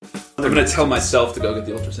I'm going to tell myself to go get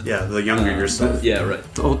the ultrasound. Yeah, the younger yourself. Yeah, right.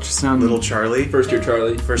 The ultrasound. Little Charlie. First year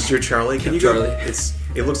Charlie. Can you Charlie. go?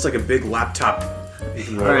 It looks like a big laptop. You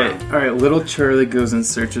can roll All around. right. Little Charlie goes and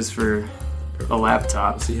searches for a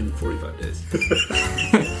laptop. I'll see him in 45 days.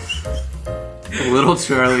 Little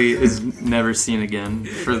Charlie is never seen again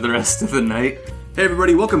for the rest of the night. Hey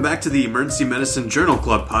everybody, welcome back to the Emergency Medicine Journal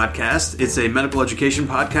Club podcast. It's a medical education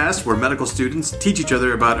podcast where medical students teach each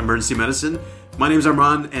other about emergency medicine. My name's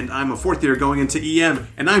Armand, and I'm a fourth year going into EM,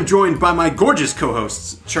 and I'm joined by my gorgeous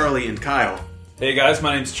co-hosts, Charlie and Kyle. Hey guys,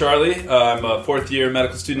 my name's Charlie. I'm a fourth year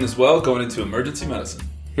medical student as well, going into emergency medicine.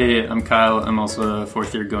 Hey, I'm Kyle. I'm also a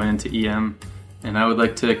fourth year going into EM, and I would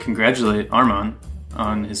like to congratulate Armand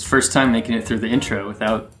on his first time making it through the intro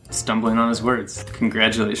without stumbling on his words.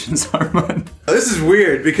 Congratulations, Armand. This is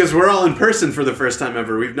weird because we're all in person for the first time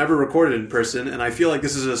ever. We've never recorded in person, and I feel like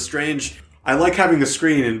this is a strange... I like having the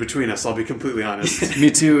screen in between us, I'll be completely honest. Me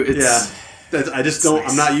too. I just don't...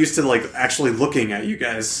 I'm not used to actually looking at you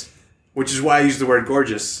guys, which is why I use the word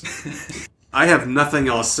gorgeous. I have nothing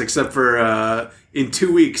else except for in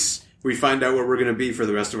 2 weeks we find out where we're going to be for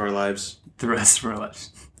the rest of our lives. The rest of our lives.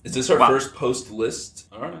 Is this our first post list?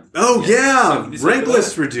 All right. Oh, yeah! So, Rank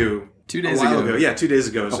list we're due. 2 days a while ago. Yeah, 2 days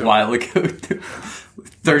ago. A while ago.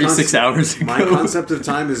 36 hours ago. My concept of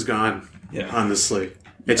time is gone, honestly.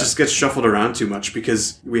 It just gets shuffled around too much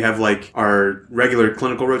because we have our regular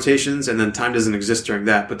clinical rotations and then time doesn't exist during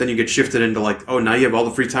that. But then you get shifted into now you have all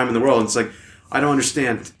the free time in the world. And it's I don't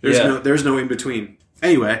understand. There's no in between.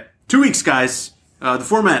 Anyway, 2 weeks, guys. The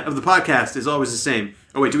format of the podcast is always the same.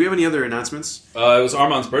 Oh wait, do we have any other announcements? It was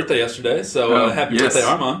Armand's birthday yesterday, so happy birthday,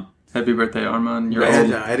 Armand. Happy birthday, Armand.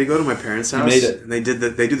 I had to go to my parents' house. You made it. And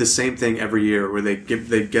they do the same thing every year where they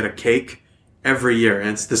get a cake every year, and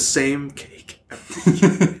it's the same cake.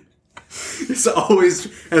 It's always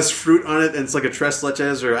has fruit on it, and it's like a tres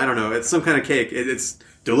leches, or I don't know. It's some kind of cake. It's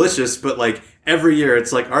delicious, but every year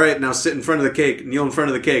it's all right, now sit in front of the cake, kneel in front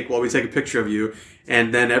of the cake while we take a picture of you,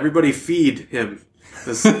 and then everybody feed him.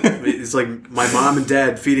 It's like my mom and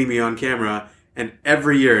dad feeding me on camera, and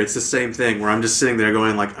every year it's the same thing where I'm just sitting there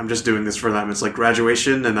going I'm just doing this for them. It's like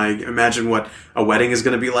graduation, and I imagine what a wedding is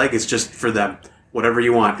going to be like. It's just for them. Whatever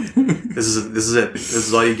you want. This is it. This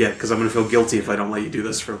is all you get, because I'm going to feel guilty if I don't let you do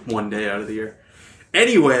this for 1 day out of the year.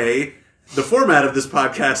 Anyway, the format of this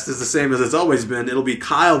podcast is the same as it's always been. It'll be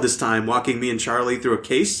Kyle this time walking me and Charlie through a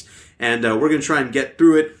case, and we're going to try and get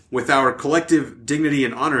through it with our collective dignity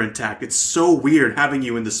and honor intact. It's so weird having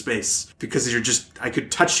you in the space, because I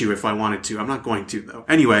could touch you if I wanted to. I'm not going to, though.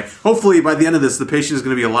 Anyway, hopefully by the end of this, the patient is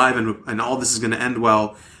going to be alive and all this is going to end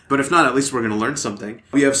well. But if not, at least we're going to learn something.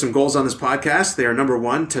 We have some goals on this podcast. They are, number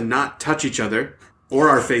 1, to not touch each other or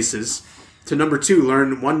our faces. To number 2,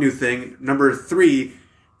 learn one new thing. Number 3,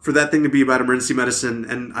 for that thing to be about emergency medicine.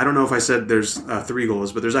 And I don't know if I said there's 3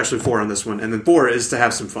 goals, but there's actually 4 on this one. And then 4 is to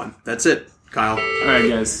have some fun. That's it, Kyle. All right,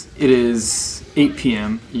 guys. It is 8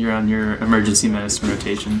 p.m. You're on your emergency medicine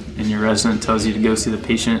rotation, and your resident tells you to go see the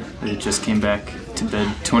patient that just came back to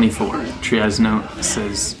bed 24. Triage note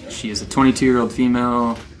says she is a 22-year-old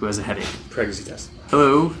female who has a headache. Pregnancy test.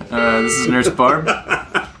 Hello, this is Nurse Barb.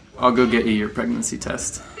 I'll go get you your pregnancy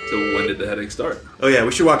test. So when did the headache start? Oh yeah,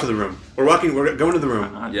 we should walk to the room. We're going to the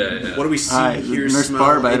room. Yeah. What do we see, hear, Nurse smell,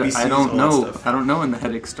 Barb, I ABCs, don't all know. that stuff? I don't know when the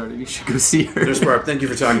headache started. You should go see her. Nurse Barb, thank you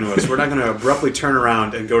for talking to us. We're not going to abruptly turn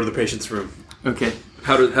around and go to the patient's room. Okay.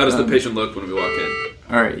 How does the patient look when we walk in?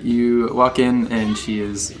 All right, you walk in and she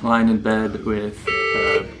is lying in bed with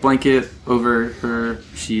a blanket over her.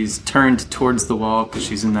 She's turned towards the wall because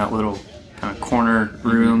she's in that little kind of corner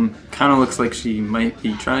room. Kind of looks like she might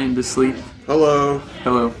be trying to sleep. Hello.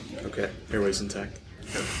 Okay, airway's intact.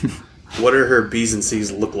 What are her B's and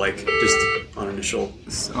C's look like, just on initial?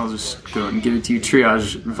 So I'll just go and give it to you.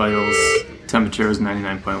 Triage vitals. Temperature is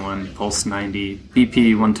 99.1, pulse 90,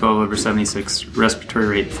 BP 112/76, respiratory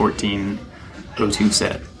rate 14, O2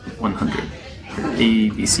 sat 100. Her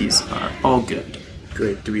ABCs are all good.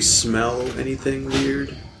 Great. Do we smell anything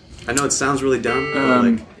weird? I know it sounds really dumb.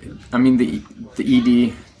 But the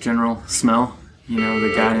ED general smell.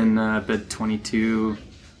 The guy in bed 22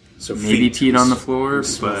 so maybe peed on the floor,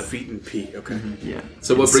 but feet and pee. Okay. Yeah.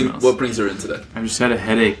 So what brings her in today? I just had a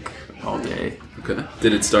headache all day. Okay.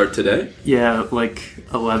 Did it start today? Yeah,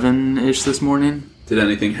 11-ish this morning. Did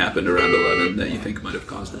anything happen around 11 that you think might have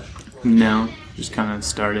caused it? No, just kind of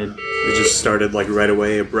started. It just started right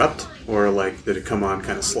away abrupt, or did it come on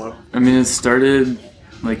kind of slow? It started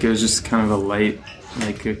it was just kind of a light,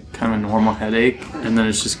 a kind of normal headache, and then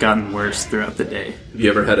it's just gotten worse throughout the day. Have you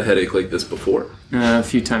ever had a headache like this before? A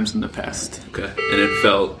few times in the past. Okay. And it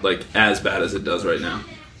felt as bad as it does right now?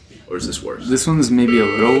 or is this worse? This one's maybe a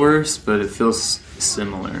little worse, but it feels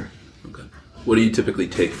similar. Okay. What do you typically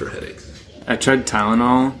take for headaches? I tried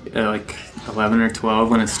Tylenol at like 11 or 12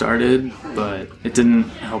 when it started, but it didn't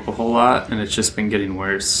help a whole lot, and it's just been getting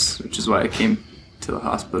worse, which is why I came to the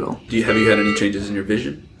hospital. Have you had any changes in your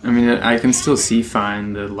vision? I mean, I can still see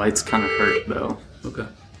fine. The lights kind of hurt, though. Okay.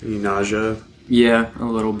 Any nausea? Yeah, a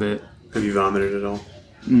little bit. Have you vomited at all?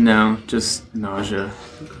 No, just nausea.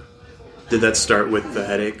 Did that start with the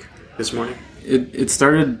headache this morning? It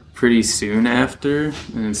started pretty soon after,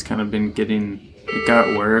 and it's kind of been it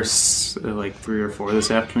got worse at like 3 or 4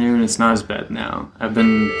 this afternoon. It's not as bad now. I've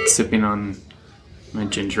been sipping on my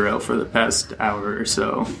ginger ale for the past hour or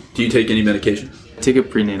so. Do you take any medication? I take a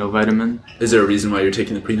prenatal vitamin. Is there a reason why you're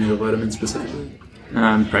taking the prenatal vitamin specifically?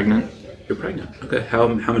 I'm pregnant. You're pregnant. Okay. How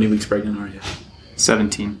many weeks pregnant are you?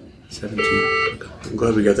 17. 17. Okay. I'm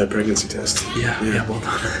glad we got that pregnancy test. Yeah, well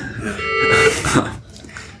done.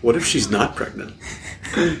 What if she's not pregnant?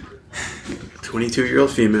 22-year-old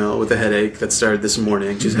female with a headache that started this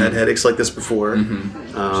morning. She's had headaches like this before.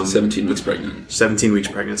 She's 17 weeks pregnant. 17 weeks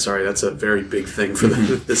pregnant. Sorry, that's a very big thing for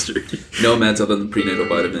the history. No meds other than prenatal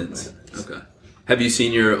vitamins. Okay. Have you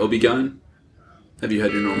seen your OB-GYN? Have you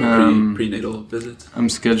had your normal prenatal visits? I'm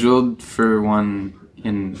scheduled for one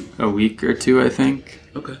in a week or two, I think.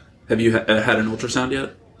 Okay. Have you had an ultrasound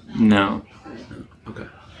yet? No. Okay.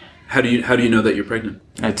 How do you know that you're pregnant?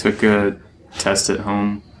 I took a test at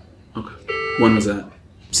home. Okay. When was that?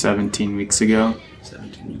 17 weeks ago.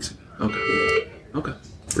 17 weeks ago. Okay. Okay.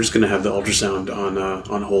 We're just going to have the ultrasound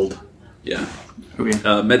on hold. Yeah.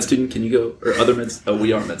 Okay. Med student, can you go? Or other meds? Oh,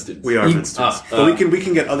 we are med students. We are med students. But we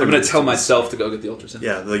can get other. I'm going to tell med students. myself to go get the ultrasound.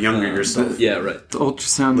 Yeah, the younger yourself. Yeah, right. The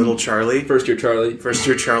ultrasound. Little Charlie. First year Charlie.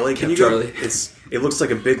 Can you Charlie. go? It looks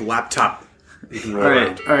like a big laptop. You can roll All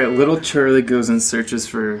around. right. Little Charlie goes and searches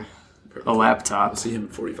for a laptop. I'll see him in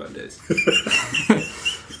 45 days.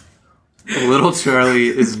 Little Charlie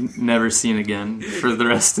is never seen again for the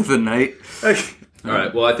rest of the night. All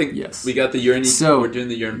right. Well, I think we got the urine. So we're doing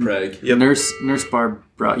the urine preg. Yep. Nurse Barb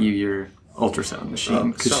brought you your ultrasound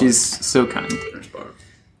machine because she's so kind. Nurse Barb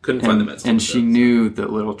couldn't find the meds. And she knew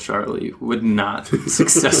that little Charlie would not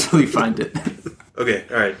successfully find it. Okay.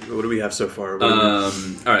 All right. What do we have so far? All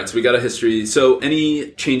right. So we got a history. So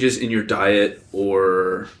any changes in your diet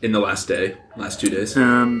or in the last 2 days?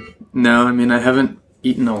 No, I mean I haven't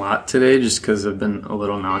eaten a lot today just because I've been a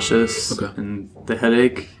little nauseous and the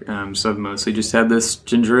headache. So I've mostly just had this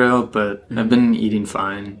ginger ale, but I've been eating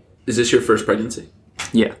fine. Is this your first pregnancy?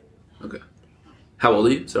 Yeah. Okay. How old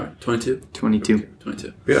are you? Sorry, 22? 22. Okay,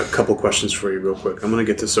 22. We got a couple questions for you real quick. I'm going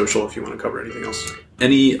to get to social if you want to cover anything else.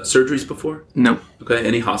 Any surgeries before? No. Okay.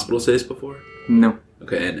 Any hospital stays before? No.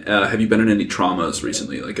 Okay. And have you been in any traumas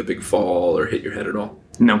recently, like a big fall or hit your head at all?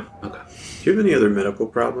 No. Okay. Do you have any other medical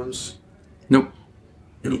problems? Nope.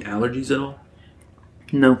 Any allergies at all?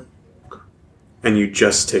 No. And you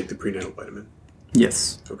just take the prenatal vitamin?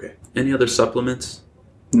 Yes. Okay. Any other supplements?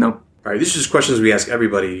 Nope. All right. These are just questions we ask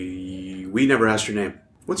everybody. We never asked your name.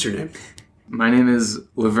 What's your name? My name is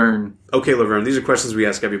Laverne. Okay, Laverne. These are questions we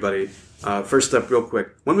ask everybody. First up, real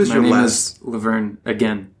quick. When was My your name last... is Laverne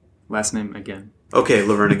again. Last name again. Okay,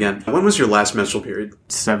 Laverne again. When was your last menstrual period?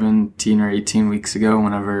 17 or 18 weeks ago,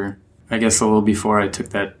 whenever, I guess a little before I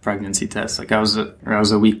took that pregnancy test. Like I was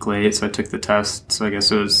a week late, so I took the test. So I guess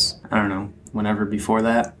it was, I don't know, whenever before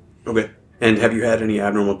that. Okay. And have you had any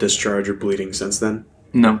abnormal discharge or bleeding since then?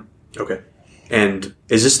 No. Okay. And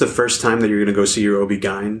is this the first time that you're going to go see your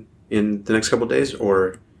OB-GYN in the next couple of days?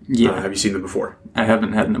 Or have you seen them before? I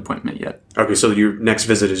haven't had an appointment yet. Okay, so your next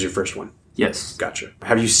visit is your first one? Yes. Gotcha.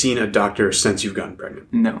 Have you seen a doctor since you've gotten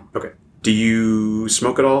pregnant? No. Okay. Do you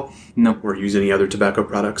smoke at all? No. Or use any other tobacco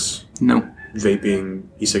products? No. Vaping,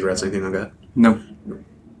 e-cigarettes, anything like that? No.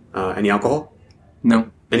 Any alcohol? No.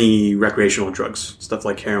 Any recreational drugs? Stuff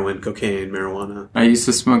like heroin, cocaine, marijuana? I used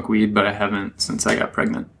to smoke weed, but I haven't since I got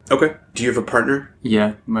pregnant. Okay. Do you have a partner?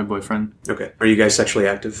 Yeah, my boyfriend. Okay. Are you guys sexually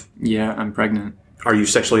active? Yeah, I'm pregnant. Are you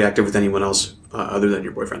sexually active with anyone else other than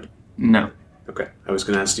your boyfriend? No. Okay. I was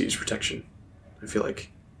going to ask to use protection. I feel like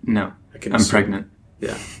No. I can I'm assume. pregnant.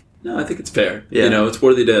 Yeah. No, I think it's fair. Yeah. You know, it's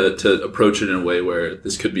worthy to approach it in a way where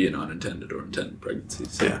this could be an unintended or intended pregnancy.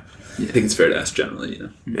 So Yeah. I think it's fair to ask generally, you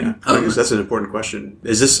know. Yeah. I guess that's an important question.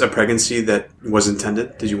 Is this a pregnancy that was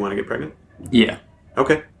intended? Did you want to get pregnant? Yeah.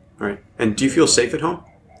 Okay. All right. And do you feel safe at home?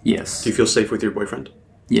 Yes. Do you feel safe with your boyfriend?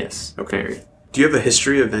 Yes. Okay. Very. Do you have a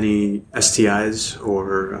history of any STIs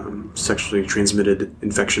or sexually transmitted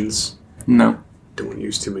infections? No. Don't want to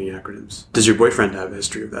use too many acronyms. Does your boyfriend have a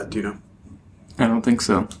history of that? Do you know? I don't think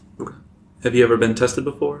so. Okay. Have you ever been tested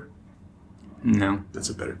before? No. That's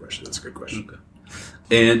a better question. That's a good question. Okay.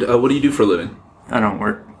 And what do you do for a living? I don't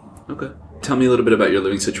work. Okay. Tell me a little bit about your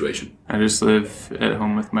living situation. I just live at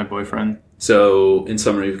home with my boyfriend. So, in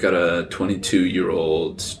summary, we've got a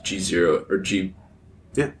 22-year-old G0 or G.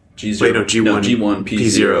 Yeah. G0. Wait, no, G1. No, G1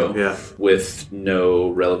 P0. Yeah. With no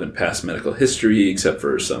relevant past medical history except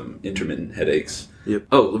for some intermittent headaches. Yep.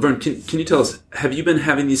 Oh, Laverne, can you tell us, have you been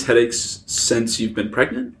having these headaches since you've been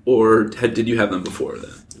pregnant, or did you have them before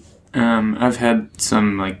then? I've had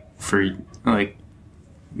some for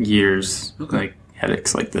years, Okay.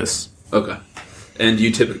 headaches like this. Okay. And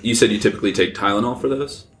you said you typically take Tylenol for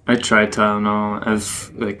those? I tried Tylenol.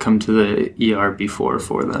 I've come to the ER before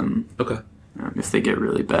for them. Okay. If they get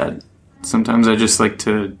really bad. Sometimes I just like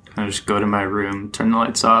to just go to my room, turn the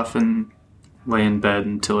lights off, and lay in bed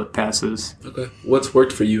until it passes. Okay. What's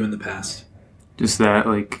worked for you in the past? Just that,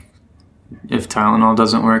 if Tylenol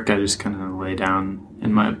doesn't work, I just kind of lay down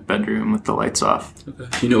in my bedroom with the lights off. Okay.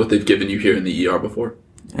 Do you know what they've given you here in the ER before?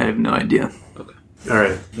 I have no idea. Okay. All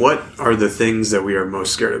right. What are the things that we are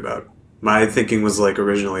most scared about? My thinking was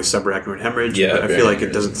originally subarachnoid hemorrhage, Yeah, but I feel like it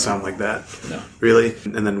very doesn't sound like that. No. Really?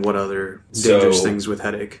 And then what other dangerous things with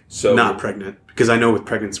headache? So- not pregnant. Because I know with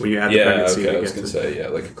pregnancy, when you add the Yeah, pregnancy, okay. you I was get going to to-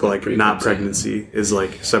 say, yeah, not pregnancy is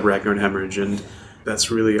subarachnoid hemorrhage, and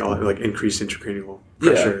that's really all increased intracranial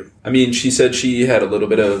pressure. Yeah. I mean, she said she had a little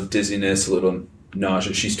bit of dizziness, a little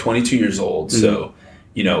nausea. She's 22 years old, so,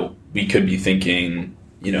 we could be thinking,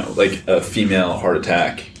 a female heart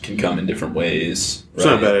attack can come in different ways. It's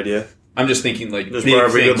not a bad idea. I'm just thinking, Just big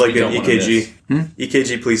Barbara, things good we an don't wanna EKG. miss.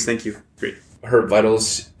 EKG, please. Thank you. Great. Her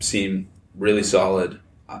vitals seem really solid.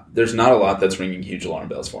 There's not a lot that's ringing huge alarm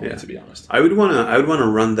bells for me, Yeah. to be honest. I would want to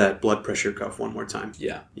run that blood pressure cuff one more time.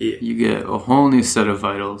 Yeah. Yeah. You get a whole new set of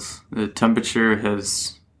vitals. The temperature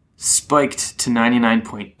has spiked to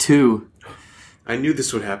 99.2. I knew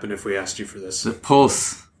this would happen if we asked you for this. The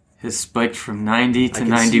pulse has spiked from 90 to I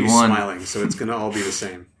can see you 91. smiling, so it's going to all be the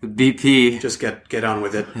same. The BP Just get on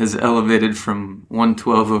with it. has elevated from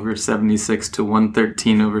 112/76 to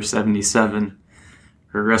 113/77.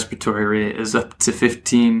 Her respiratory rate is up to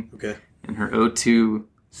 15, Okay. and her O2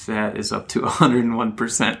 sat is up to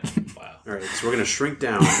 101%. Wow. All right. So we're going to shrink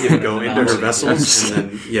down and go into her vessels,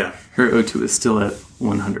 and then Her O2 is still at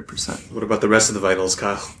 100%. What about the rest of the vitals,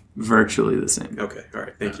 Kyle? Virtually the same. Okay. All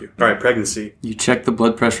right. Thank you. All right. Pregnancy. You check the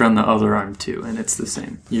blood pressure on the other arm too, and it's the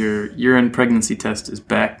same. Your urine pregnancy test is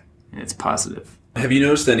back, and it's positive. Have you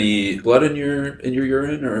noticed any blood in your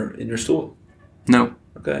urine or in your stool? No.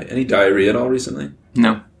 Okay. Any diarrhea at all recently?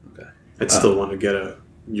 No. Okay. I'd still want to get a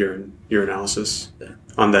urinalysis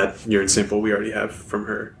on that urine sample we already have from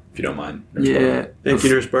her. If you don't mind. Yeah. Thank you,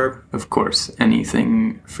 Nurse Barb. Of course.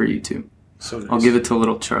 Anything for you too. So nice. I'll give it to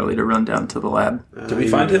little Charlie to run down to the lab. Did we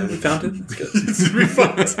find him? We found him? That's good. Did we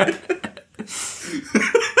find him?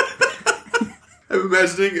 I'm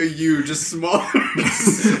imagining you just small,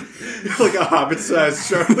 like a hobbit-sized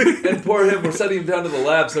Charlie. And poor him, we're sending him down to the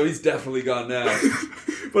lab, so he's definitely gone now.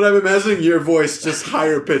 But I'm imagining your voice just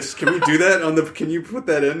higher pitched. Can we do that on the? Can you put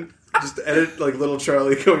that in? Just edit little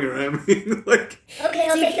Charlie going around me Okay,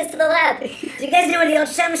 I'll take this to the lab. Do you guys know where the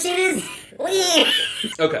ultrasound machine is? Wee!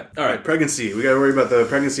 Okay, all right. Pregnancy. We got to worry about the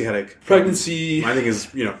pregnancy headache. Pregnancy. My thing is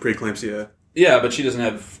preeclampsia. Yeah, but she doesn't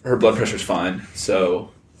have, her blood pressure's fine,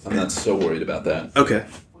 so I'm not so worried about that. Okay.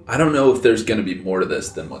 I don't know if there's going to be more to this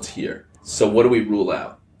than what's here. So what do we rule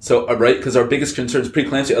out? So, right, because our biggest concern is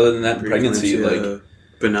preeclampsia. Other than that, pregnancy,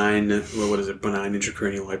 benign. What is it? Benign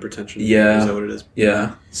intracranial hypertension. Yeah. Is that what it is?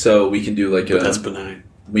 yeah. So we can do But that's benign.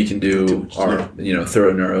 we can do our,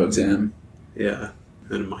 thorough neuro exam. Yeah.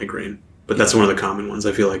 And a migraine. But that's one of the common ones.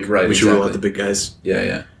 I feel like Right, we should rule out exactly. the big guys. Yeah,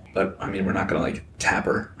 yeah. But, I mean, we're not going to, tap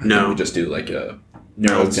her. I No. think we just do, a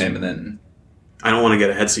neuro exam and then... I don't want to get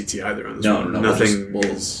a head CT either on this one. No. Nothing We'll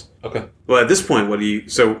is... Okay. Well, at this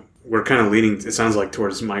point, so we're kind of leaning, it sounds like,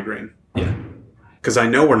 towards migraine. Yeah. Because I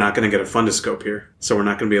know we're not going to get a fundoscope here. So we're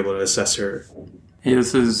not going to be able to assess her. Hey,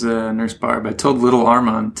 this is Nurse Barb. I told little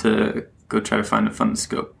Armand to go try to find a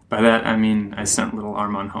fundoscope. By that, I mean I sent little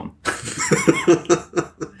Armand home.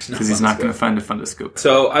 Because he's not going to find a fundoscope.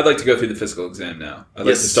 So I'd like to go through the physical exam now. I'd like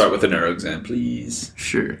Yes. to start with the neuro exam, please.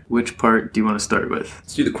 Sure. Which part do you want to start with?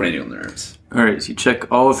 Let's do the cranial nerves. All right, so you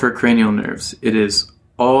check all of her cranial nerves. It is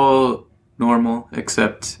all normal,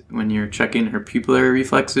 except when you're checking her pupillary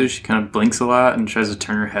reflexes, she kind of blinks a lot and tries to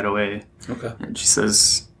turn her head away. Okay. And she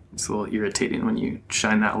says it's a little irritating when you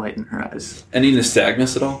shine that light in her eyes. Any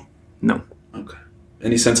nystagmus at all? No. Okay.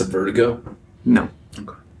 Any sense of vertigo? No.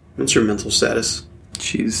 Okay. What's her mental status?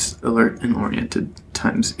 She's alert and oriented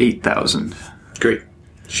times 8,000. Great.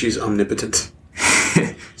 She's omnipotent.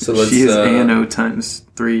 So let's. She is ANO times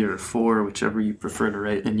 3 or 4, whichever you prefer to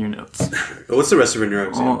write in your notes. What's the rest of her neuro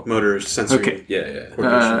exam? Oh. Motor, sensory. Okay. Yeah.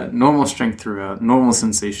 Coordination. Normal strength throughout, normal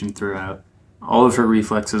sensation throughout. All of her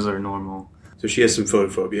reflexes are normal. So she has some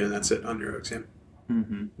photophobia, and that's it on neuro exam.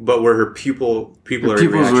 Mm-hmm. But were her pupillary pupils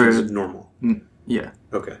reactions were- normal? Yeah,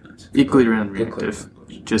 Okay. equally round Good reactive,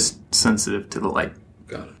 clarifying. just sensitive to the light.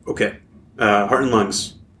 Got it. Okay. Heart and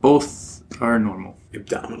lungs. Both are normal.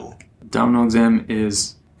 Abdominal. Abdominal exam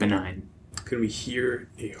is benign. Can we hear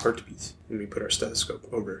a heartbeat when we put our stethoscope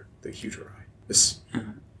over the uterine? This.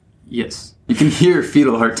 Yes. You can hear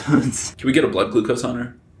fetal heart tones. Can we get a blood glucose on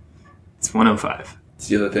her? It's 105. It's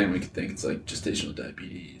the other thing we could think. It's like gestational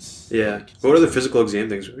diabetes. Yeah. Like, What other physical exam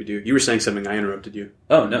things would we do? You were saying something. I interrupted you.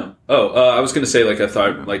 Oh no. I was going to say like a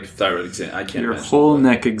thyroid exam. I can't. Your imagine whole that.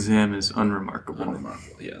 neck exam is unremarkable.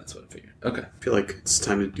 Unremarkable. Yeah, that's what I figured. Okay. I feel like it's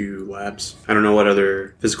time to do labs. I don't know what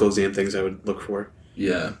other physical exam things I would look for.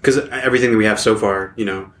 Yeah. Because everything that we have so far,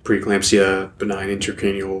 preeclampsia, benign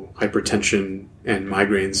intracranial hypertension, and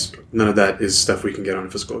migraines, none of that is stuff we can get on a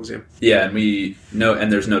physical exam. Yeah,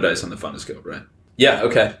 and there's no dice on the fundoscope, right? Yeah.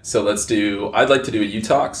 Okay. So I'd like to do a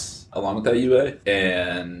UTOX along with that UA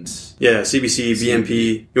and Yeah, CBC,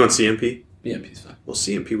 BMP. You want CMP? BMP's fine. Well,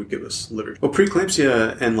 CMP would give us liver. Well,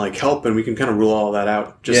 preeclampsia and help, and we can kind of rule all that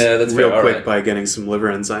out. Just Yeah, that's real fair. All quick right. by getting some liver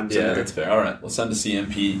enzymes in Yeah, there. that's fair. All right, we'll send a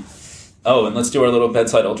CMP. Oh, and let's do our little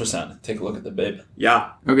bedside ultrasound. Take a look at the babe.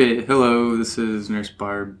 Yeah. Okay, hello, this is Nurse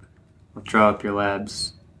Barb. I'll draw up your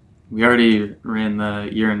labs. We already ran the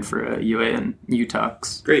urine for a UA and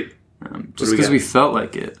UTOX. Great. Just we because got? we felt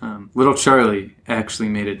like it. Little Charlie actually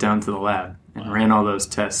made it down to the lab and Wow. ran all those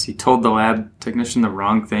tests. He told the lab technician the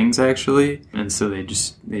wrong things, actually, and so they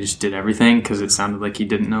just did everything because it sounded like he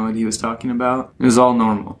didn't know what he was talking about. It was all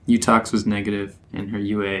normal. UTOX was negative, and her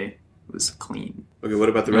UA was clean. Okay, what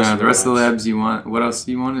about the rest of The rest of the labs you want? What else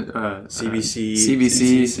do you want? CBC,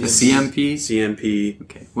 CBC, a CMP. CMP,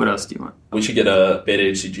 Okay, what else do you want? We should get a beta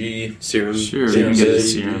HCG serum. Sure, we Serum can get the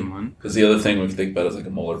CBC. serum one. because the other thing we can think about is like a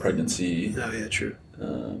molar pregnancy. Oh, yeah, true.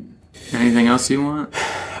 Anything else you want?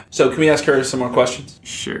 So can we ask her some more questions?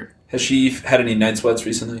 Sure. Has she had any night sweats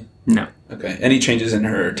recently? No. Okay. Any changes in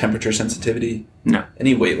her temperature sensitivity? No.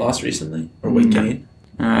 Any weight loss recently or weight No. gain?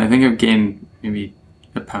 I think I've gained maybe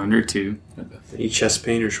a pound or two. Okay. Any chest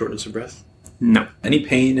pain or shortness of breath? No. Any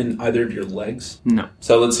pain in either of your legs? No.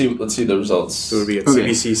 So let's see the results. So would we get Okay.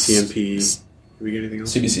 CBC, CMP? Did we get anything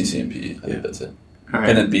else? CBC, CMP. I Yeah. think that's it. All right.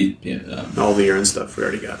 And then B. All the urine stuff we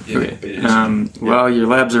already got. Yeah, Okay. beta HCG. While your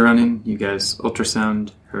labs are running, you guys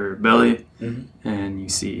ultrasound her belly, Mhm. and you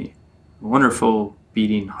see a wonderful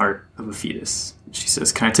beating heart of a fetus. She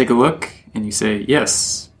says, "Can I take a look?" And you say,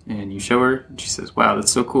 "Yes." And you show her, and she says, "Wow,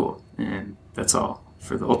 that's so cool." And that's all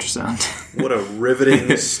for the ultrasound. What a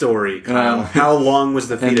riveting story, Kyle. How long was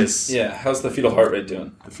the fetus? Yeah. How's the fetal heart rate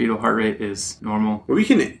doing? The fetal heart rate is normal. Well, we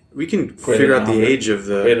can figure out than the 100. age of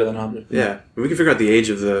the Greater than 100. yeah. We can figure out the age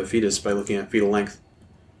of the fetus by looking at fetal length,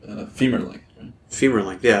 Femur length. Right? femur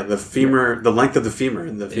length. Yeah, the length of the femur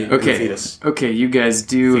in the, Yeah. in the Okay. fetus. Okay, you guys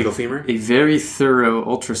do Fetal femur. a very thorough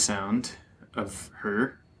ultrasound of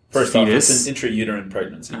her First fetus. off, it's an intrauterine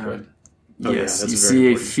pregnancy, correct? Oh, yeah, Yes, that's you very see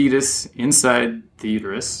important. a fetus inside the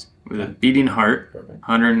uterus with a Okay. beating heart, Perfect.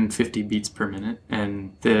 150 beats per minute,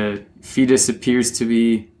 and the fetus appears to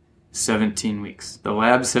be 17 weeks. The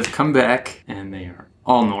labs have come back, and they are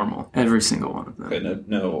all normal, every single one of them. Okay,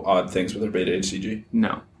 no odd things with her beta HCG.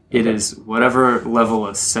 No, it Okay. is whatever level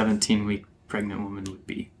a 17-week pregnant woman would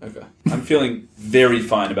be. Okay. I'm feeling very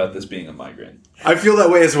fine about this being a migraine. I feel that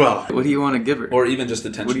way as well. What do you want to give her? Or even just a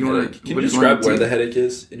tension What do you wanna- headache. Can what you do you wanna describe where do? the headache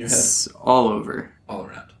is in your head? It's all over, All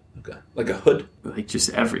around. Okay. Like a hood like just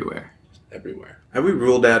everywhere. everywhere. Have we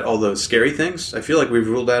ruled out all the scary things? I feel like we've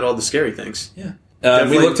ruled out all the scary things. Yeah. We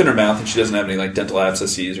Definitely- looked in her mouth and she doesn't have any like dental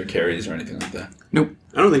abscesses or caries or anything like that.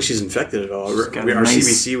 I don't think she's infected at all. She's got a Our nice-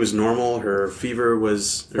 CBC was normal. Her fever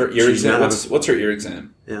was. Her ear she's exam. not- What's her ear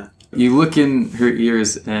exam? yeah. You look in her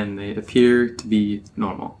ears and they appear to be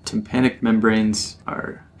normal. Tympanic membranes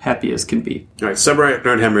are happy as can be. All right.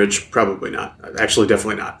 Subarachnoid hemorrhage, probably not. Actually,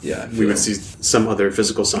 definitely not. Yeah, I We feel- would see some other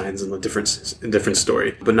physical signs in a different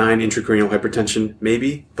story. Benign intracranial hypertension,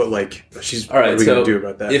 maybe, but she's. All right. What are we so gonna do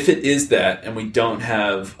about that? if it is that and we don't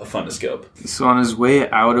have a fundoscope, So on his way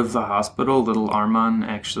out of the hospital, little Armand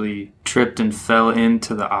actually tripped and fell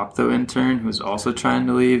into the opto intern who was also trying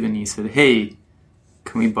to leave, and he said, "Hey,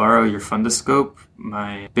 can we borrow your fundoscope?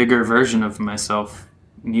 My bigger version of myself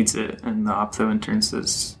needs it." And the opto intern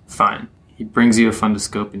says, "Fine." He brings you a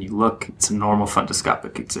fundoscope and you look. It's a normal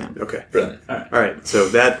fundoscopic exam. Okay. brilliant. All right. All right. So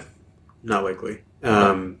that not likely.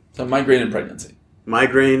 So migraine and pregnancy.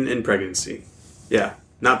 Migraine in pregnancy. Yeah,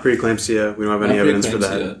 not preeclampsia. We don't have any Not evidence for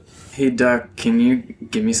that. preeclampsia. Hey doc, can you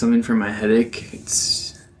give me something for my headache?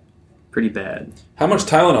 It's pretty bad. How much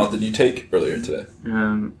Tylenol did you take earlier today?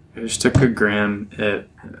 I just took a gram at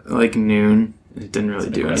like noon. It didn't really That's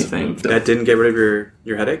an do aggressive anything. move. That didn't get rid of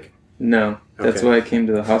your headache? No, that's Okay. why I came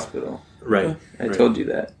to the hospital. Right. I Right. told you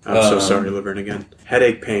that. I'm so sorry, Laverne again.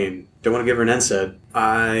 Headache pain. Don't want to give her an NSAID.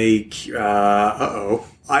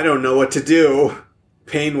 I don't know what to do.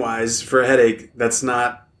 Pain-wise, for a headache, that's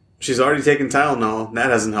not... She's already taken Tylenol. That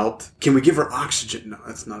hasn't helped. Can we give her oxygen? No,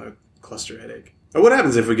 that's not a cluster headache. But what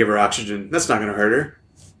happens if we give her oxygen? That's not going to hurt her.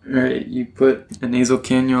 Alright, you put a nasal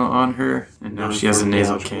cannula on her, and now she has a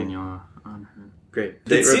nasal Non-pharmacological. cannula on her. Great. It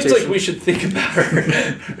Date seems rotation? like we should think about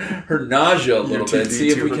her nausea a little bit. See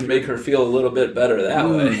if we can make her feel a little bit better that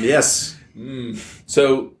way. Yes.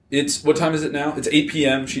 So it's what time is it now? It's 8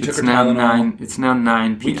 p.m. She took It's her now Tylenol. 9. It's now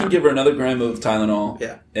 9 We p.m. can give her another gram of Tylenol.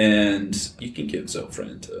 Yeah. And you can give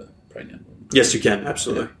Zofran to pregnant women. Yes, you can.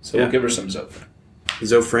 Absolutely. So we'll give her some Zofran.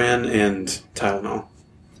 Zofran and Tylenol.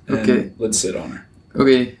 And Okay. let's sit on her.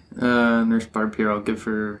 Okay, Nurse Barb here. I'll give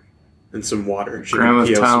her And some water. a She gram can of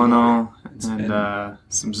pee out some water. Tylenol and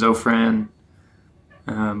some Zofran.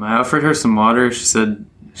 I offered her some water. She said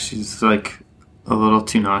she's like a little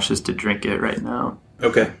too nauseous to drink it right now.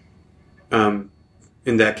 Okay.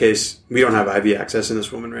 In that case, we don't have IV access in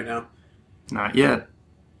this woman right now. Not yet.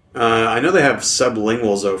 I know they have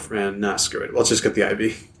sublingual Zofran. Nah, screw it. Let's just get the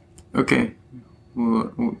IV. Okay,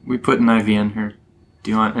 we put an IV in her. Do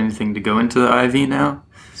you want anything to go into the IV now?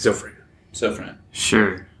 Zofran. Zofran.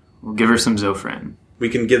 Sure. We'll give her some Zofran. We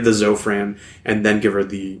can give the Zofran and then give her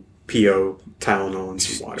the PO Tylenol and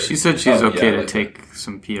some water. She said she's Oh, okay yeah, to like take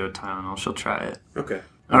some PO Tylenol. She'll try it. Okay.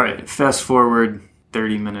 All right, fast forward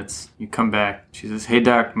 30 minutes. You come back. She says, hey,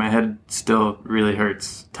 doc, my head still really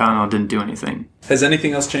hurts. Tylenol didn't do anything. Has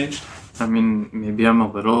anything else changed? I mean, maybe I'm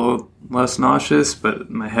a little less nauseous, but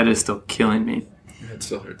my head is still killing me. It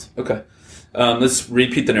still hurts. Okay. Let's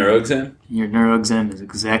repeat the neuro exam. Your neuro exam is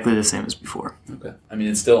exactly the same as before. Okay. I mean,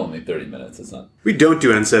 it's still only 30 minutes. It's not. We don't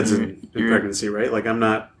do NSAIDs in You're- pregnancy, right? Like, I'm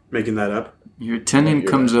not making that up. Your attendant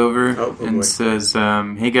You're comes right. over Oh, boy. and says,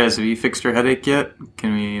 hey, guys, have you fixed her headache yet?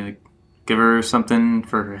 Can we give her something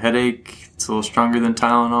for her headache? It's a little stronger than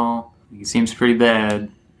Tylenol. It seems pretty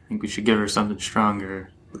bad. I think we should give her something stronger.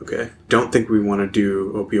 Okay. Don't think we want to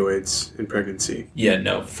do opioids in pregnancy. Yeah,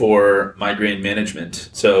 no. For migraine management.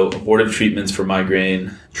 So abortive treatments for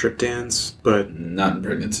migraine, Triptans, but, not in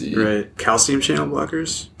pregnancy. right. Calcium channel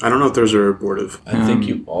blockers? I don't know if those are abortive. I think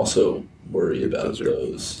you also worry about Those are-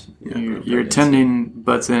 those. Yeah, Your pregnancy. attending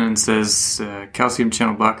butts in and says, calcium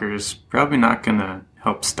channel blocker is probably not going to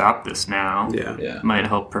help stop this now. Yeah. Yeah. Might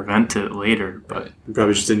help prevent it later, but Right. You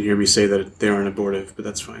probably just didn't hear me say that they aren't abortive, but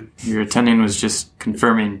that's fine. your attending was just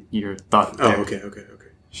confirming your thought Oh, there. okay.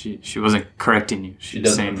 She wasn't correcting you. She She was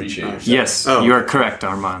doesn't saying, appreciate yourself. yes, Oh. you are correct,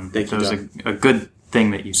 Armand. Thank you, That was Doc. a good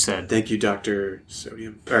thing that you said. Thank you, Dr.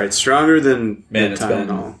 Sodium. All right, stronger than Man, it's been-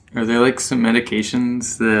 Tylenol. Are there like some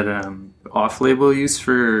medications that off-label use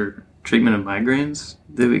for treatment of migraines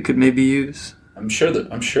that we could maybe use? I'm sure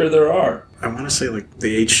there are. I want to say like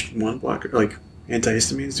the H1 blocker, like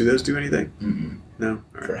antihistamines. Do those do anything? Mm-mm. No.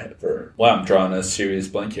 All right. Wow, I'm drawing a serious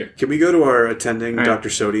blank here. Can we go to our attending, All right. Dr.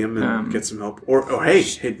 Sodium, and Um, get some help? Or hey,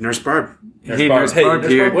 Nurse Barb. Hey, Nurse Barb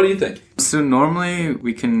Nurse here. Barb, what do you think? So normally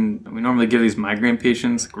we normally give these migraine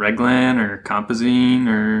patients like Reglan or Compazine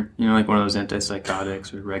or like one of those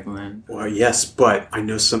antipsychotics or Reglan. Well, yes, but I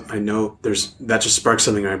know there's that just sparked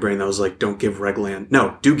something in my brain that was like, don't give Reglan.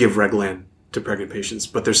 No, do give Reglan to pregnant patients.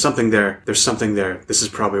 But there's something there. There's something there. This is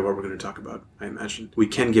probably what we're going to talk about, I imagine. We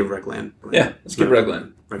can give Reglan. Yeah, let's give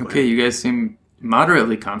Reglan. Okay, you guys seem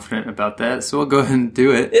moderately confident about that, so we'll go ahead and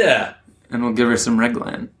do it, Yeah, and we'll give her some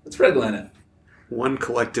Reglan. let's Reglan it. One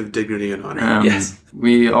collective dignity and honor. Yes.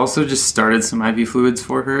 We also just started some IV fluids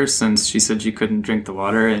for her since she said she couldn't drink the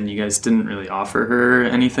water and you guys didn't really offer her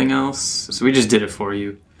anything else. So we just did it for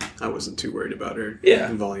you. I wasn't too worried about her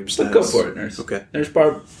Yeah. volume So status. go for it, nurse. Okay. Nurse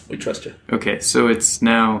Barb, we trust you. Okay, so it's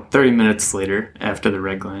now 30 minutes later after the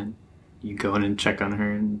Reglan. You go in and check on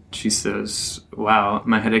her and she says, wow,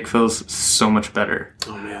 my headache feels so much better.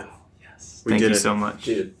 Oh, man. Yes. We Thank did you it. so much.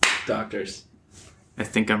 Dude, doctors. I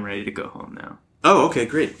think I'm ready to go home now. Oh, okay,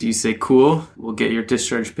 great. Do you say cool? We'll get your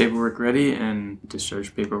discharge paperwork ready, and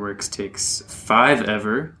discharge paperwork takes 5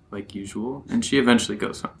 ever, like usual, and she eventually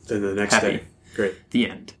goes home. Then the next Happy. day. Great. The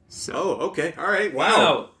end. So Oh, okay. All right. Wow,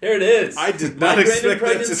 Wow. here it is. I did not Migraine expect and that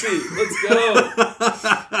pregnancy. to... Let's go.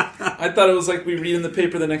 I thought it was like we read in the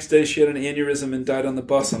paper the next day she had an aneurysm and died on the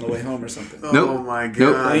bus on the way home or something. Oh, Nope. my God.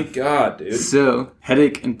 Nope. Thank God, dude. So,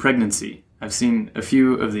 headache and pregnancy. I've seen a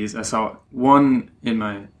few of these. I saw one in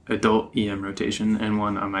my adult EM rotation and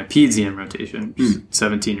one on my peds EM rotation,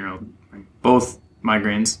 17-year-old. Both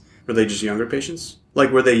migraines. Were they just younger patients?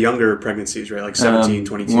 Like, were they younger pregnancies, right? Like 17,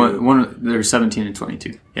 22? They're 17 and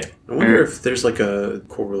 22. Yeah. I wonder if there's like a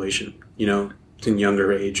correlation, between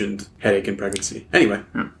younger age and headache and pregnancy. Anyway.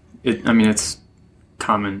 It's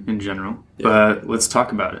common in general, but let's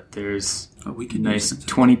talk about it. There's a nice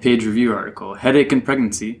 20-page review article, Headache and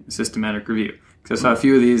Pregnancy, a Systematic Review. Because I saw a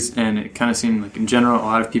few of these, and it kind of seemed like, in general, a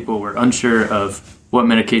lot of people were unsure of what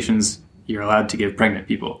medications you're allowed to give pregnant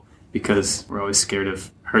people, because we're always scared of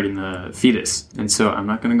hurting the fetus. And so I'm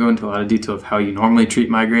not going to go into a lot of detail of how you normally treat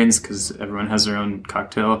migraines, because everyone has their own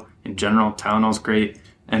cocktail. In general, Tylenol's great.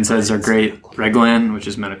 NSAIDs are great. Reglan, which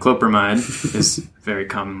is metoclopramide, is very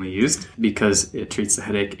commonly used because it treats the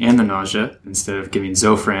headache and the nausea. Instead of giving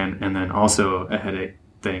Zofran and then also a headache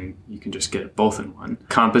thing, you can just get it both in one.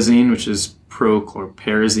 Compazine, which is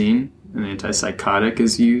prochlorperazine, an antipsychotic,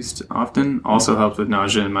 is used often. Also helps with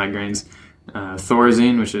nausea and migraines.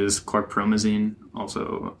 Thorazine, which is chlorpromazine,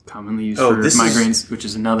 also commonly used for migraines, which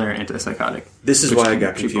is another antipsychotic. This is why I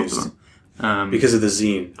got confused. Because of the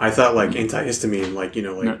zine. I thought antihistamine,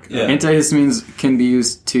 antihistamines can be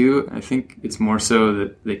used too. I think it's more so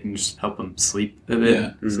that they can just help them sleep a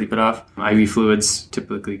bit, sleep it off. IV fluids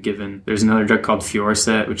typically given. There's another drug called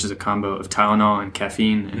Fioricet, which is a combo of Tylenol and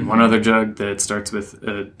caffeine, and one other drug that starts with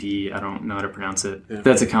a B. I don't know how to pronounce it. Yeah.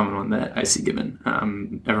 That's a common one that I see given.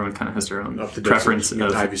 Everyone kind of has their own preference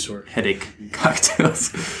of headache cocktails.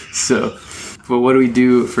 So, but what do we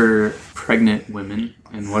do for pregnant women,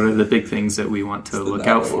 and what are the big things that we want to look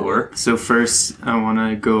out for? So first, I want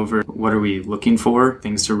to go over what are we looking for,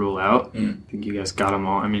 things to rule out. I think you guys got them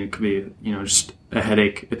all. I mean, it could be, just a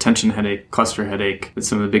headache, a tension headache, cluster headache, but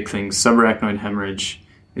some of the big things: subarachnoid hemorrhage,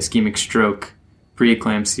 ischemic stroke,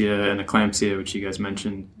 preeclampsia, and eclampsia, which you guys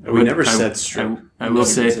mentioned. We never said stroke. I will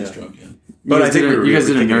say, stroke, but I think you guys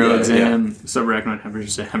did a neuro exam. Subarachnoid hemorrhage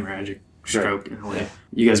is a hemorrhagic stroke in a way.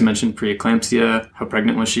 You guys mentioned preeclampsia. How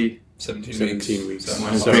pregnant was she? 17 weeks.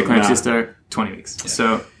 When does preeclampsia start? 20 weeks. Yeah.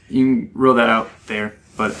 So you can rule that out there,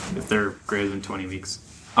 but if they're greater than 20 weeks,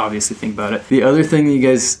 obviously think about it. The other thing that you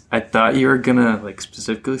guys, I thought you were going to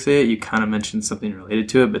specifically say it, you kind of mentioned something related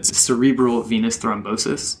to it, but it's cerebral venous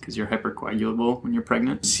thrombosis, because you're hypercoagulable when you're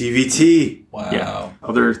pregnant. CVT. Wow. Yeah.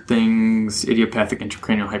 Other things, idiopathic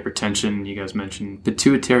intracranial hypertension, you guys mentioned.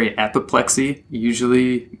 Pituitary apoplexy,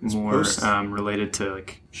 usually more related to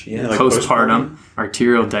postpartum.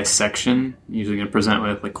 Arterial dissection, usually going to present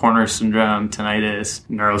with Horner syndrome, tinnitus,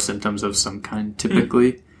 neuro symptoms of some kind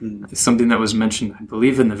typically. Something that was mentioned, I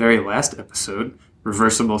believe, in the very last episode,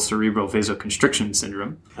 reversible cerebral vasoconstriction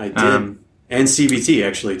syndrome. I did. And CVT,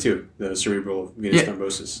 actually, too, the cerebral venous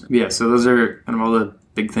thrombosis. Yeah, so those are kind of all the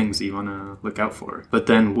big things that you want to look out for. But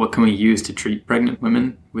then what can we use to treat pregnant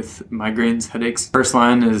women with migraines, headaches? First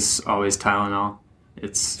line is always Tylenol.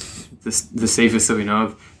 It's the safest that we know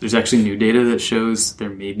of. There's actually new data that shows there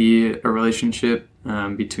may be a relationship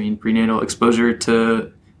between prenatal exposure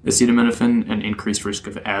to acetaminophen and increased risk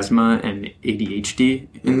of asthma and ADHD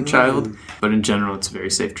in the child. But in general, it's a very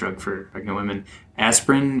safe drug for pregnant women.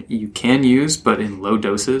 Aspirin you can use, but in low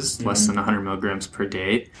doses, less than 100 milligrams per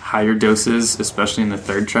day. Higher doses, especially in the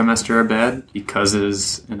third trimester, are bad because it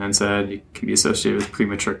is an NSAID. It can be associated with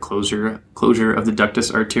premature closure of the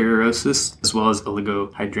ductus arteriosus, as well as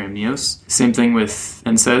oligohydramnios. Same thing with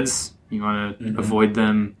NSAIDs. You want to avoid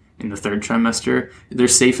them in the third trimester. They're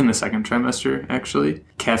safe in the second trimester, actually.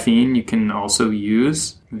 Caffeine you can also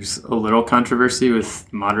use. There's a little controversy with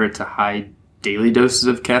moderate to high daily doses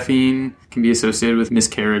of caffeine can be associated with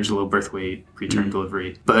miscarriage, low birth weight, preterm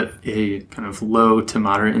delivery. But a kind of low to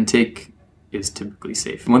moderate intake is typically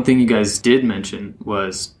safe. One thing you guys did mention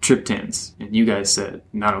was triptans, and you guys said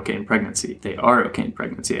not okay in pregnancy. They are okay in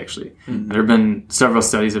pregnancy, actually. There have been several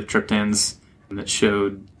studies of triptans that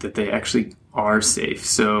showed that they actually are safe.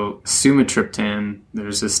 So sumatriptan,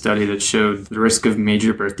 there's a study that showed the risk of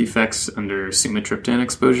major birth defects under sumatriptan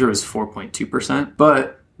exposure was 4.2%,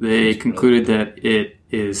 but they concluded that it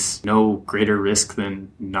is no greater risk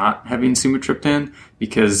than not having sumatriptan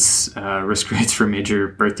because risk rates for major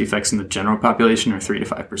birth defects in the general population are 3 to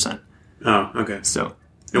 5%. Oh, okay. So,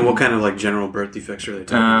 and what kind of general birth defects are they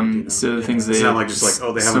talking about? You know? So the things it's not just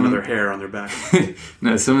they have another hair on their back.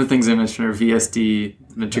 No, some of the things I mentioned are VSD,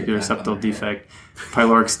 ventricular septal defect,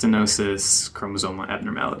 pyloric stenosis, chromosomal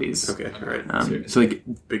abnormalities. Okay, all right. So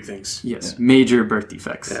big things. Yes, major birth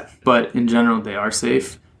defects. Yeah. But in general, they are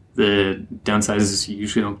safe. The downside is you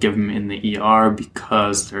usually don't give them in the ER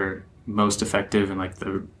because they're most effective in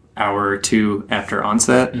the hour or two after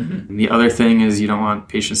onset. And the other thing is you don't want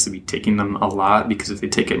patients to be taking them a lot, because if they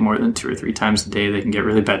take it more than 2 or 3 times a day, they can get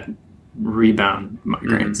really bad rebound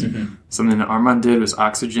migraines. Something that Armand did was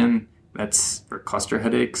Oxygen. That's for cluster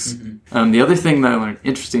headaches. The other thing that I learned,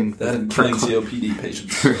 interesting, That and killing COPD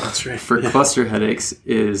patients. That's right. for cluster headaches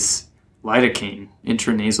is lidocaine,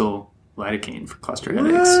 intranasal lidocaine for cluster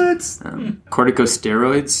headaches.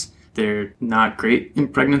 Corticosteroids, they're not great in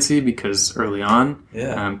pregnancy because early on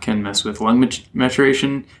can mess with lung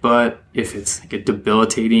maturation. But if it's like a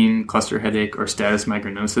debilitating cluster headache or status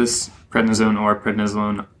migrainosus, prednisone or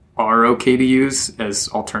prednisolone are okay to use as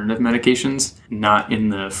alternative medications, not in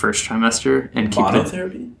the first trimester. And keep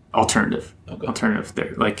Monotherapy? Alternative. Okay. Alternative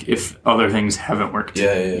there. Like if other things haven't worked, you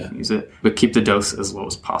can use it. But keep the dose as low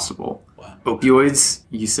as possible. Wow. Opioids,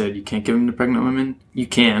 you said you can't give them to pregnant women. You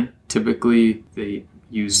can. Typically, they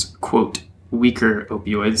use, quote, weaker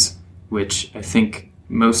opioids, which I think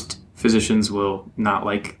most physicians will not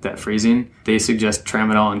like that phrasing. They suggest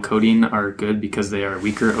tramadol and codeine are good because they are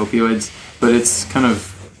weaker opioids, but it's kind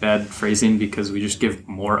of bad phrasing because we just give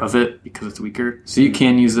more of it because it's weaker. So you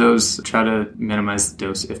can use those, try to minimize the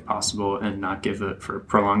dose if possible and not give it for a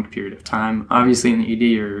prolonged period of time. Obviously in the ED,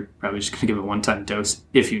 you're probably just going to give a one-time dose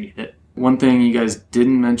if you need it. One thing you guys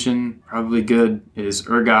didn't mention, probably good, is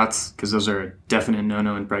ergots, because those are a definite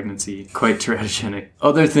no-no in pregnancy, quite teratogenic.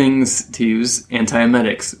 Other things to use,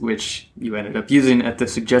 antiemetics, which you ended up using at the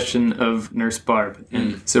suggestion of Nurse Barb.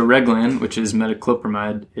 And so Reglan, which is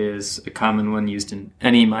metoclopramide, is a common one used in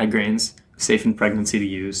any migraines, safe in pregnancy to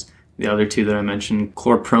use. The other two that I mentioned,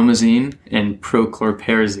 chlorpromazine and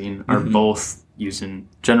prochlorperazine, are both used in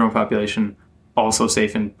general population, also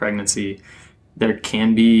safe in pregnancy. There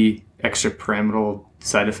can be extrapyramidal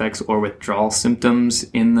side effects or withdrawal symptoms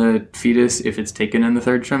in the fetus if it's taken in the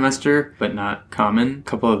 3rd trimester, but not common. A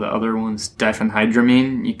couple of the other ones,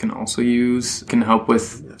 diphenhydramine, you can also use. It can help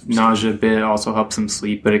with nausea a bit, also help some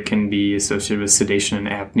sleep, but it can be associated with sedation and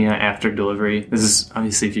apnea after delivery. This is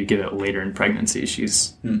obviously if you give it later in pregnancy.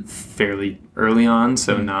 She's fairly early on,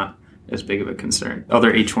 so not as big of a concern.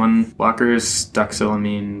 Other H1 blockers,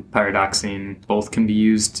 doxylamine, pyridoxine, both can be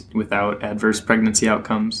used without adverse pregnancy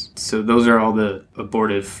outcomes. So those are all the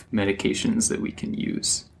abortive medications that we can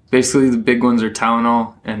use. Basically, the big ones are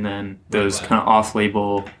Tylenol, and then those kind of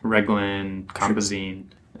off-label Reglan, Compazine,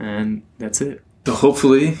 and that's it. So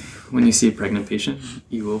hopefully, when you see a pregnant patient,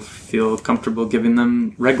 you will feel comfortable giving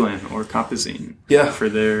them Reglan or Compazine for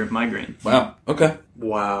their migraine. Wow. Okay.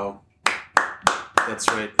 Wow. That's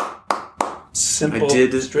right. Simple,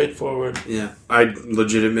 straightforward. Yeah. I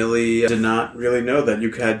legitimately did not really know that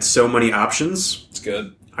you had so many options. It's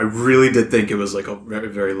good. I really did think it was like a very,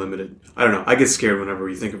 very limited. I don't know. I get scared whenever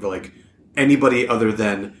you think of like anybody other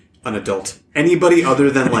than an adult. Anybody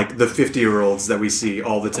other than like the 50-year-olds that we see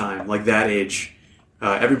all the time, like that age.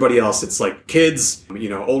 Everybody else, it's like kids,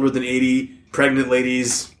 older than 80, pregnant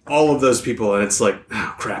ladies, all of those people. And it's like,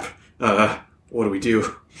 oh, crap. What do we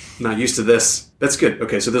do? I'm not used to this. That's good.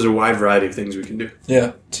 Okay, so there's a wide variety of things we can do.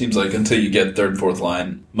 Yeah. Seems like until you get 3rd, 4th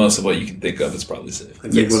line, most of what you can think of is probably safe. I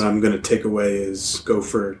think what I'm going to take away is go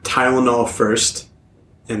for Tylenol first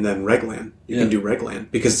and then Reglan. You can do Reglan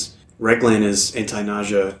because Reglan is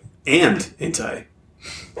anti-nausea and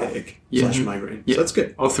anti-headache / migraine. So that's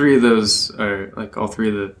good. All three of those are all three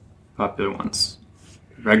of the popular ones.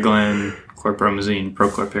 Reglan, chlorpromazine,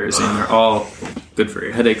 prochlorperazine, they're all good for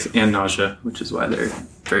your headaches and nausea, which is why they're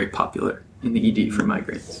very popular in the ED for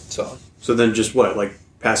migraines. So then just what,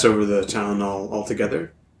 pass over the Tylenol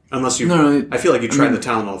altogether? Unless you... No, I feel like you try the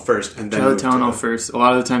Tylenol first and then... Try the Tylenol first. A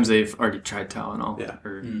lot of the times they've already tried Tylenol. Yeah.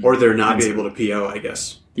 Or they're not able to PO, I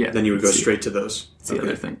guess. Yeah. Then you would go straight to those. That's the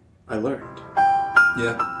other thing. I learned.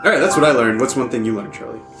 Yeah. All right, that's what I learned. What's one thing you learned,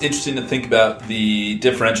 Charlie? Interesting to think about the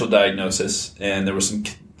differential diagnosis, and there were some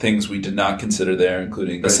things we did not consider there,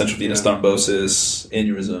 including essential venous thrombosis,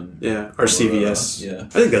 aneurysm. Yeah, or CVS. Yeah. I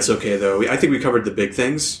think that's okay, though. I think we covered the big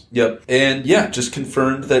things. Yep. And just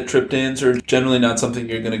confirmed that triptans are generally not something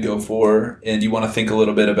you're going to go for, and you want to think a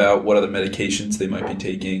little bit about what other medications they might be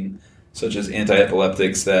taking, such as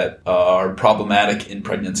anti-epileptics that are problematic in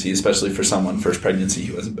pregnancy, especially for someone first pregnancy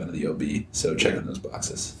who hasn't been to the OB. So check on those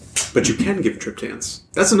boxes. But you can give triptans.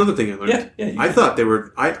 That's another thing I learned. Yeah. I thought they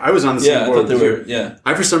were... I was on the same board with you.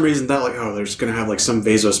 I, for some reason, thought they're just going to have some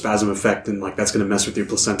vasospasm effect and that's going to mess with your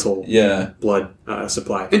placental blood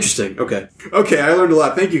supply. Interesting. Okay, I learned a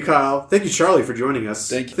lot. Thank you, Kyle. Thank you, Charlie, for joining us.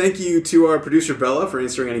 Thank you. Thank you to our producer, Bella, for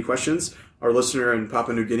answering any questions. our listener in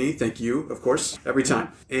Papua New Guinea. Thank you, of course, every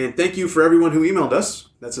time. And thank you for everyone who emailed us.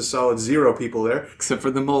 That's a solid 0 people there. Except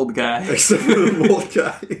for the mold guy. Except for the mold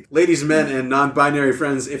guy. Ladies, men, and non-binary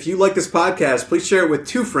friends, if you like this podcast, please share it with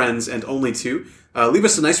 2 friends and only 2. Leave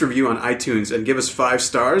us a nice review on iTunes and give us 5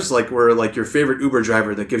 stars like we're like your favorite Uber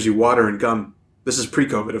driver that gives you water and gum. This is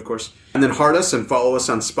pre-COVID, of course. And then heart us and follow us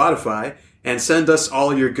on Spotify. And send us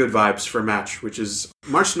all your good vibes for Match, which is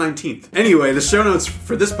March 19th. Anyway, the show notes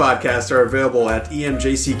for this podcast are available at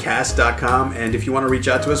emjccast.com. And if you want to reach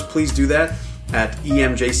out to us, please do that at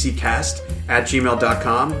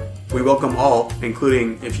emjccast@gmail.com. We welcome all,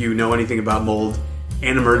 including if you know anything about mold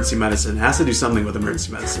and emergency medicine. It has to do something with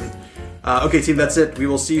emergency medicine. Okay, team, that's it. We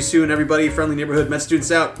will see you soon, everybody. Friendly Neighborhood Med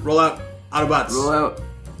students out. Roll out. Autobots. Roll out.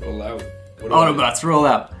 Roll out. Autobots, roll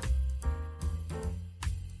out.